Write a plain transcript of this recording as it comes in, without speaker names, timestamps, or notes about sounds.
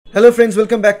Hello friends,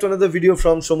 welcome back to another video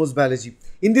from Shomu's Biology.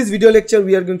 In this video lecture,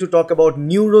 we are going to talk about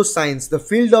neuroscience, the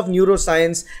field of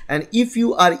neuroscience. And if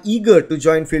you are eager to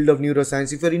join field of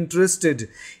neuroscience, if you're interested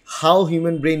how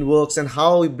human brain works and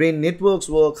how brain networks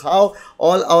work, how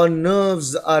all our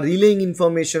nerves are relaying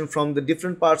information from the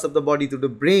different parts of the body to the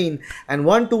brain, and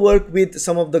want to work with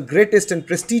some of the greatest and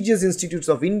prestigious institutes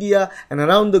of India and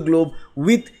around the globe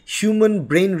with human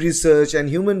brain research and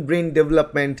human brain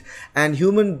development and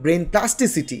human brain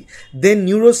plasticity, then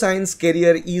neuroscience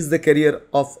career is the career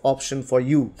of option for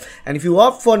you. And if you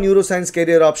opt for neuroscience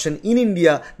career option in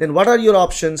India, then what are your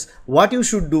options, what you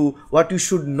should do, what you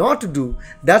should not do?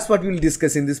 That's what we will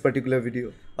discuss in this particular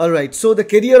video. Alright, so the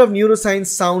career of neuroscience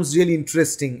sounds really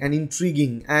interesting and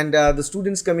intriguing, and the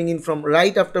students coming in from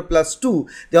right after +2,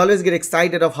 they always get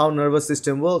excited of how nervous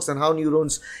system works and how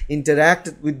neurons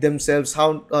interact with themselves,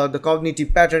 how the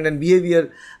cognitive pattern and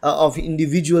behavior of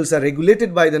individuals are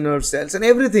regulated by the nerve cells, and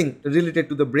everything related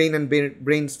to the brain and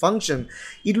brain's function.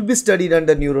 It will be studied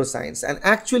under neuroscience. And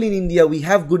actually in India we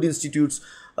have good institutes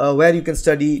where you can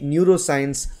study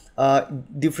neuroscience,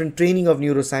 different training of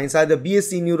neuroscience, either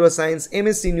BSc in neuroscience,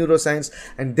 MSc in neuroscience,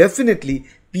 and definitely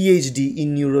PhD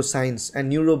in neuroscience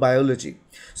and neurobiology.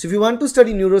 So if you want to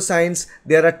study neuroscience,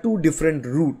 there are two different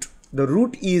routes. The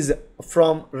route is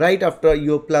from right after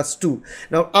your +2.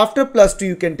 Now after +2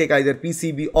 you can take either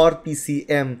PCB or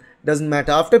PCM, doesn't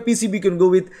matter. After PCB you can go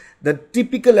with the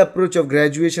typical approach of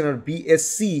graduation or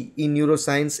BSc in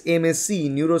neuroscience, MSc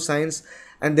in neuroscience,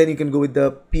 and then you can go with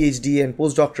the PhD and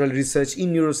postdoctoral research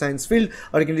in neuroscience field,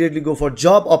 or you can directly go for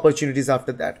job opportunities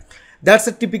after that. That's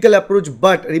a typical approach,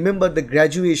 but remember the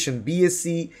graduation,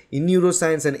 BSc in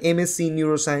neuroscience and MSc in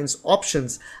neuroscience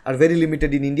options are very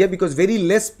limited in India, because very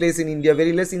less place in India,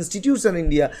 very less institutes in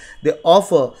India, they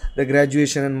offer the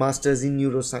graduation and masters in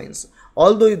neuroscience.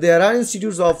 Although there are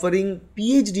institutes offering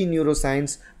PhD in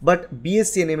neuroscience, but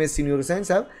BSc and MSc in neuroscience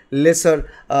have lesser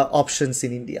options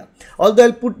in India. Although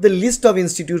I'll put the list of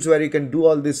institutes where you can do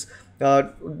all this,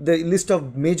 the list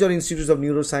of major institutes of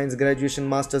neuroscience, graduation,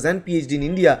 masters and PhD in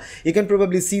India. You can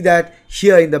probably see that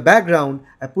here in the background.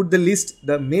 I put the list,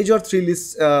 the major three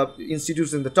lists,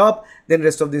 institutes in the top, then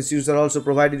rest of the institutes are also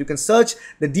provided. You can search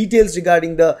the details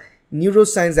regarding the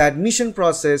neuroscience admission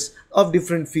process of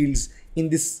different fields in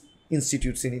this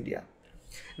institutes in India.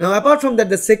 Now apart from that,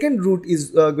 the second route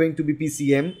is going to be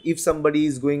PCM. If somebody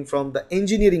is going from the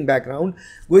engineering background,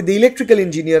 with the electrical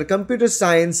engineer, computer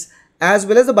science, as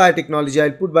well as the biotechnology.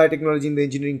 I'll put biotechnology in the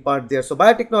engineering part there. So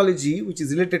biotechnology, which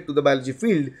is related to the biology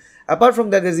field. Apart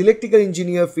from that, there's electrical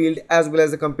engineer field as well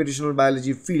as the computational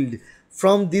biology field.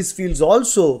 From these fields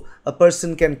also a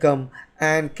person can come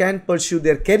and can pursue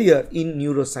their career in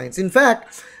neuroscience. In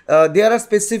fact, there are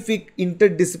specific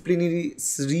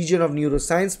interdisciplinary region of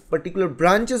neuroscience, particular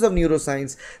branches of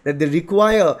neuroscience that they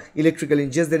require electrical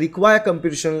engineers, they require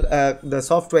computational, the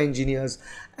software engineers,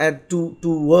 and to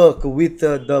work with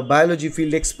the biology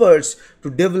field experts to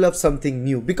develop something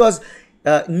new, because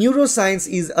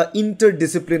neuroscience is an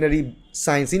interdisciplinary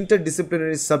science,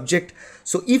 interdisciplinary subject.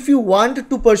 So if you want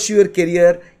to pursue your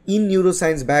career in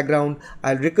neuroscience background,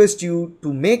 I'll request you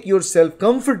to make yourself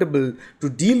comfortable to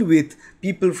deal with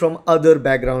people from other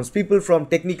backgrounds, people from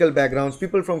technical backgrounds,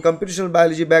 people from computational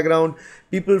biology background,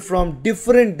 people from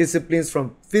different disciplines,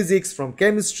 from physics, from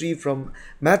chemistry, from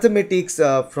mathematics,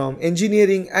 from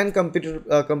engineering and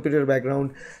computer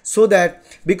background, so that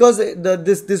because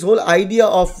this whole idea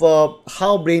of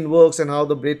how brain works and how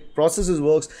the brain processes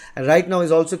works, and right now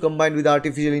is also combined with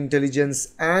artificial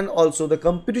intelligence and also the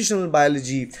computational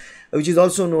biology, which is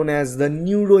also known as the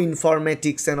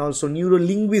neuroinformatics and also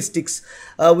neurolinguistics,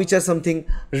 which are something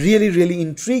really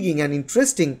intriguing and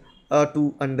interesting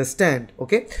to understand.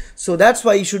 Okay, so that's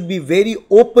why you should be very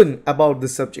open about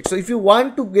this subject. So if you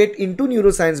want to get into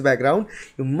neuroscience background,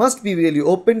 you must be really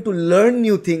open to learn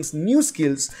new things, new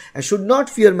skills, and should not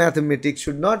fear mathematics,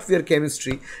 should not fear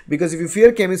chemistry, because if you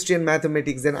fear chemistry and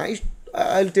mathematics, then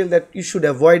I'll tell that you should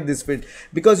avoid this field,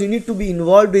 because you need to be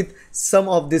involved with some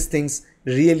of these things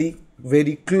really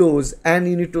very close, and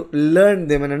you need to learn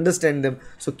them and understand them.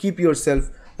 So keep yourself,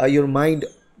 your mind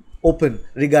open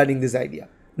regarding this idea.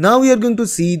 Now we are going to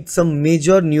see some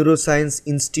major neuroscience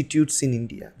institutes in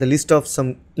India, the list of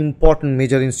some important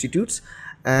major institutes.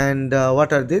 And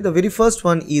what are they? The very first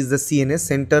one is the CNS,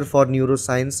 Center for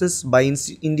Neurosciences by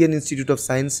Indian Institute of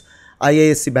Science,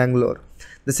 IISc Bangalore.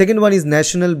 The second one is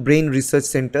National Brain Research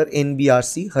Center,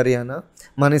 NBRC, Haryana,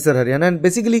 Manesar, Haryana. And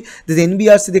basically this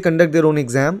NBRC, they conduct their own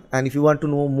exam, and if you want to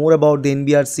know more about the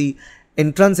NBRC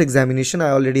entrance examination, I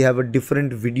already have a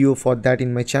different video for that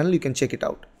in my channel, you can check it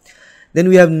out. Then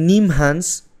we have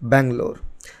NIMHANS, Bangalore.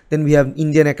 Then we have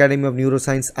Indian Academy of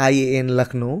Neuroscience, IAN,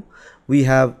 Lucknow. We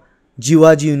have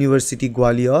Jivaji University,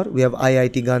 Gwalior. We have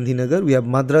IIT Gandhinagar. We have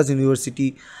Madras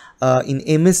University in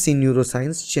MSc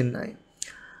Neuroscience, Chennai.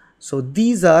 So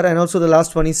these are, and also the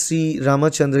last one is Sri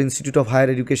Ramachandra Institute of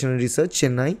Higher Education and Research,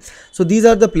 Chennai. So these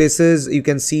are the places. You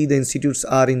can see the institutes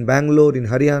are in Bangalore, in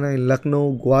Haryana, in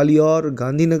Lucknow, Gwalior,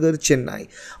 Gandhinagar, Chennai.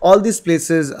 All these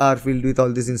places are filled with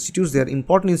all these institutes. They are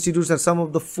important institutes, and some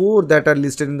of the 4 that are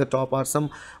listed in the top are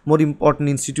some more important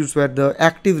institutes where the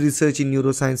active research in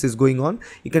neuroscience is going on.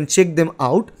 You can check them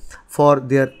out for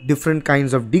their different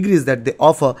kinds of degrees that they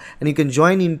offer, and you can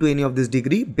join into any of this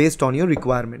degree based on your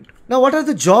requirement. Now, what are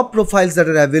the job profiles that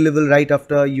are available right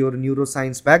after your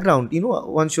neuroscience background?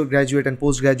 Once you graduate and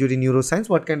postgraduate in neuroscience,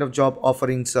 what kind of job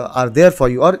offerings are there for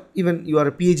you? Or even you are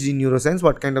a PhD in neuroscience,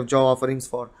 what kind of job offerings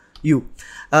for you?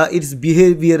 It's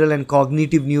behavioral and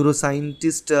cognitive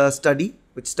neuroscientist study,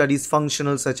 which studies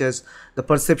functional such as the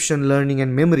perception, learning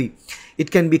and memory.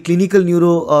 It can be clinical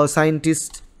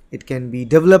neuroscientist. It can be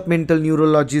developmental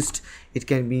neurologist, it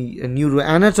can be a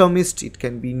neuroanatomist, it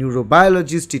can be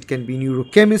neurobiologist, it can be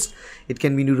neurochemist, it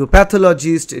can be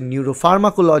neuropathologist,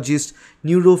 neuropharmacologist,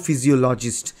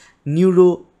 neurophysiologist,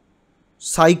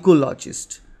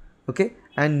 neuropsychologist, okay,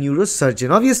 and neurosurgeon.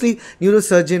 Obviously,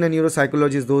 neurosurgeon and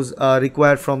neuropsychologist, those are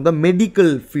required from the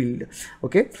medical field,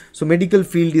 okay. So medical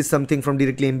field is something from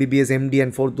directly MBBS, MD,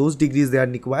 and for those degrees they are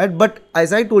required. But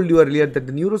as I told you earlier, that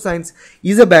the neuroscience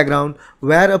is a background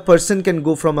where a person can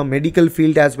go from a medical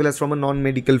field as well as from a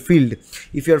non-medical field.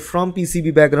 If you are from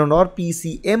PCB background or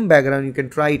PCM background, you can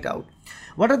try it out.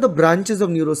 What are the branches of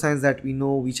neuroscience that we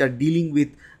know which are dealing with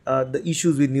the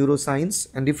issues with neuroscience?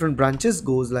 And different branches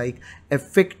goes like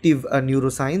affective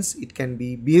neuroscience, it can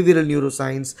be behavioral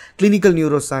neuroscience, clinical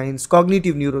neuroscience,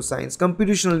 cognitive neuroscience,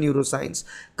 computational neuroscience,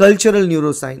 cultural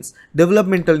neuroscience,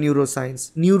 developmental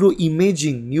neuroscience,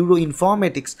 neuroimaging,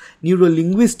 neuroinformatics,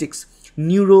 neurolinguistics,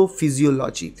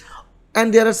 neurophysiology.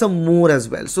 And there are some more as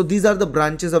well. So these are the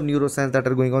branches of neuroscience that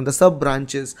are going on, the sub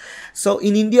branches. So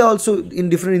in India also, in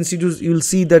different institutes, you will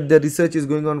see that the research is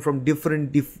going on from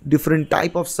different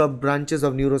type of sub branches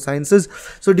of neurosciences.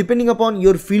 So depending upon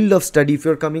your field of study, if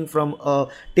you're coming from a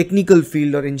technical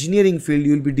field or engineering field,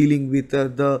 you will be dealing with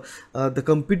the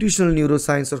computational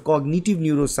neuroscience or cognitive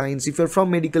neuroscience. If you're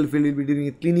from medical field, you'll be dealing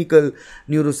with clinical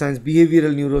neuroscience,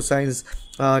 behavioral neuroscience,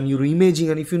 neuroimaging.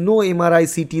 And if you know MRI,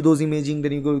 CT, those imaging,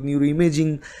 then you go neuroimaging.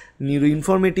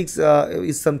 Neuroinformatics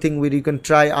is something where you can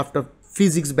try after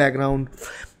physics background,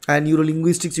 and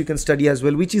neurolinguistics you can study as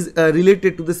well, which is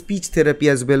related to the speech therapy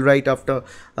as well, right after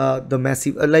the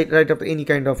massive right after any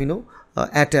kind of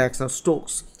attacks or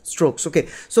strokes. Okay,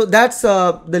 so that's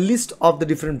the list of the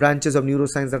different branches of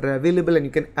neuroscience that are available, and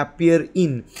you can appear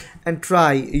in and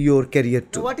try your career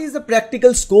too. Now, what is the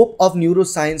practical scope of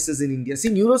neurosciences in India? See,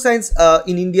 neuroscience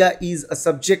in India is a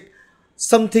subject,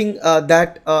 something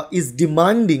that is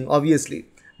demanding, obviously,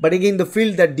 but again the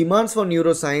field that demands for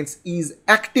neuroscience is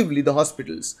actively the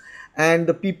hospitals and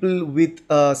the people with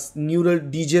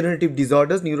neurodegenerative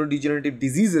disorders, neurodegenerative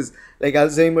diseases like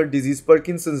Alzheimer's disease,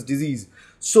 Parkinson's disease.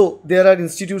 So there are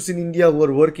institutes in India who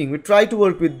are working. We try to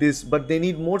work with this, but they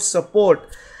need more support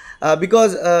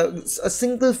because a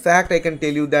single fact I can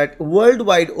tell you that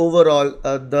worldwide overall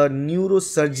the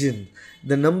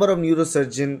number of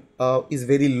neurosurgeon is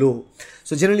very low.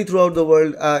 So generally throughout the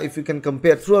world, if you can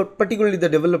compare throughout particularly the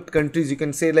developed countries, you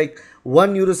can say like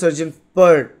 1 neurosurgeon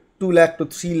per 2 lakh to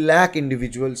 3 lakh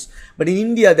individuals. But in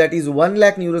India, that is 1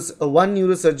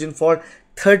 neurosurgeon for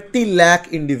 30 lakh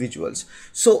individuals.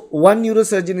 So 1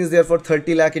 neurosurgeon is there for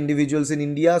 30 lakh individuals in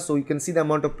India. So you can see the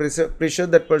amount of pressure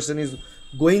that person is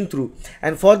going through.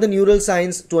 And for the neural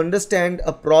science to understand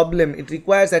a problem, it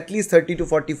requires at least 30 to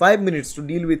 45 minutes to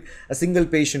deal with a single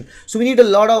patient. So we need a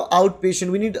lot of outpatient,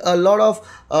 we need a lot of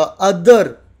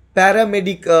other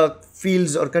paramedic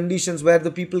fields or conditions where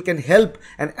the people can help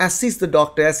and assist the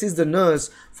doctor, assist the nurse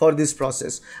for this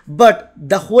process. But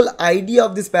the whole idea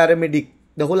of this paramedic,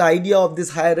 the whole idea of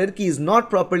this hierarchy is not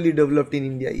properly developed in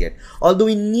India yet. Although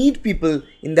we need people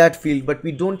in that field, but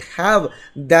we don't have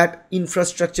that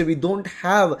infrastructure, we don't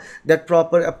have that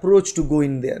proper approach to go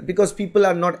in there because people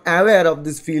are not aware of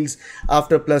these fields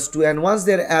after +2. And once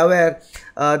they're aware,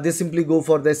 they simply go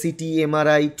for the CT,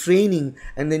 MRI training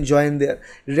and then join there.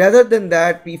 Rather than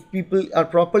that, if people are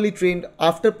properly trained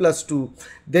after +2,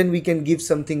 then we can give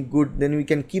something good. Then we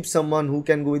can keep someone who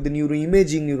can go with the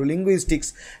neuroimaging,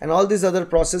 neurolinguistics and all these other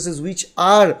processes which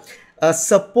are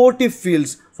supportive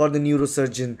fields for the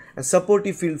neurosurgeon and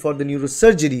supportive field for the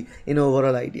neurosurgery in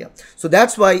overall idea. So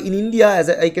that's why in India, as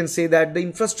I can say, that the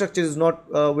infrastructure is not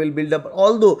well built up,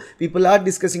 although people are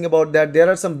discussing about that. There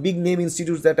are some big name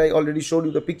institutes that I already showed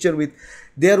you the picture with.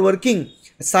 They are working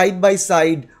side by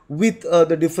side with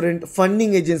the different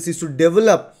funding agencies to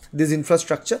develop this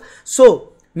infrastructure.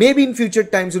 So maybe in future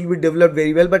times will be developed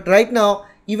very well, but right now,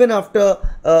 even after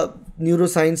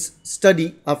neuroscience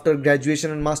study, after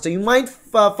graduation and master, you might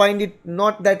find it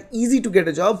not that easy to get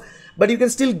a job, but you can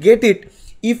still get it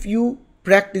if you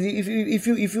practice, if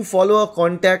you follow a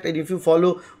contact, and if you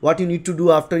follow what you need to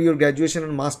do after your graduation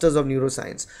and masters of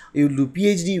neuroscience. You will do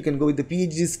PhD, you can go with the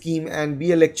PhD scheme and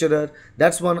be a lecturer.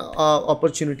 That's one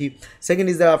opportunity. Second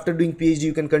is that after doing PhD,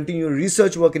 you can continue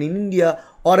research work in India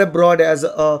or abroad as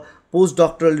a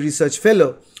postdoctoral research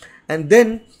fellow, and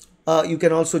then you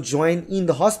can also join in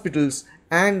the hospitals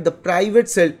and the private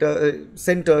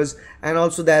centers, and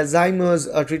also the Alzheimer's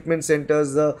treatment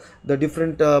centers, the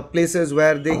different places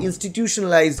where they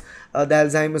institutionalize the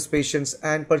Alzheimer's patients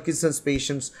and Parkinson's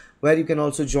patients, where you can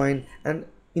also join and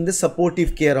in the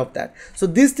supportive care of that. So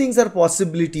these things are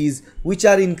possibilities which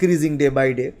are increasing day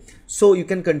by day. So you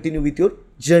can continue with your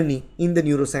journey in the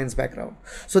neuroscience background.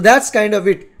 So that's kind of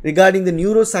it regarding the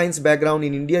neuroscience background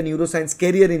in India, neuroscience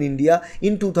career in India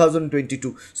in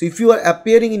 2022. So if you are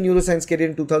appearing in neuroscience career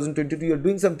in 2022, you're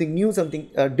doing something new, something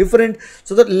different.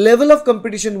 So the level of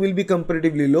competition will be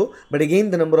comparatively low, but again,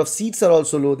 the number of seats are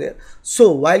also low there.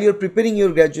 So while you're preparing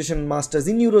your graduation and masters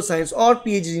in neuroscience or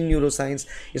PhD in neuroscience,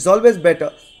 it's always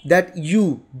better that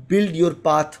you build your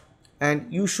path,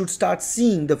 and you should start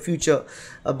seeing the future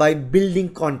by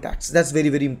building contacts. That's very,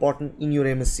 very important in your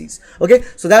MSCs. Okay,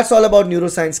 so that's all about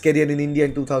neuroscience career in India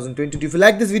in 2022. If you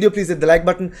like this video, please hit the like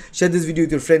button, share this video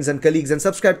with your friends and colleagues, and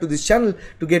subscribe to this channel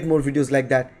to get more videos like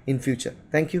that in future.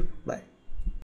 Thank you. Bye.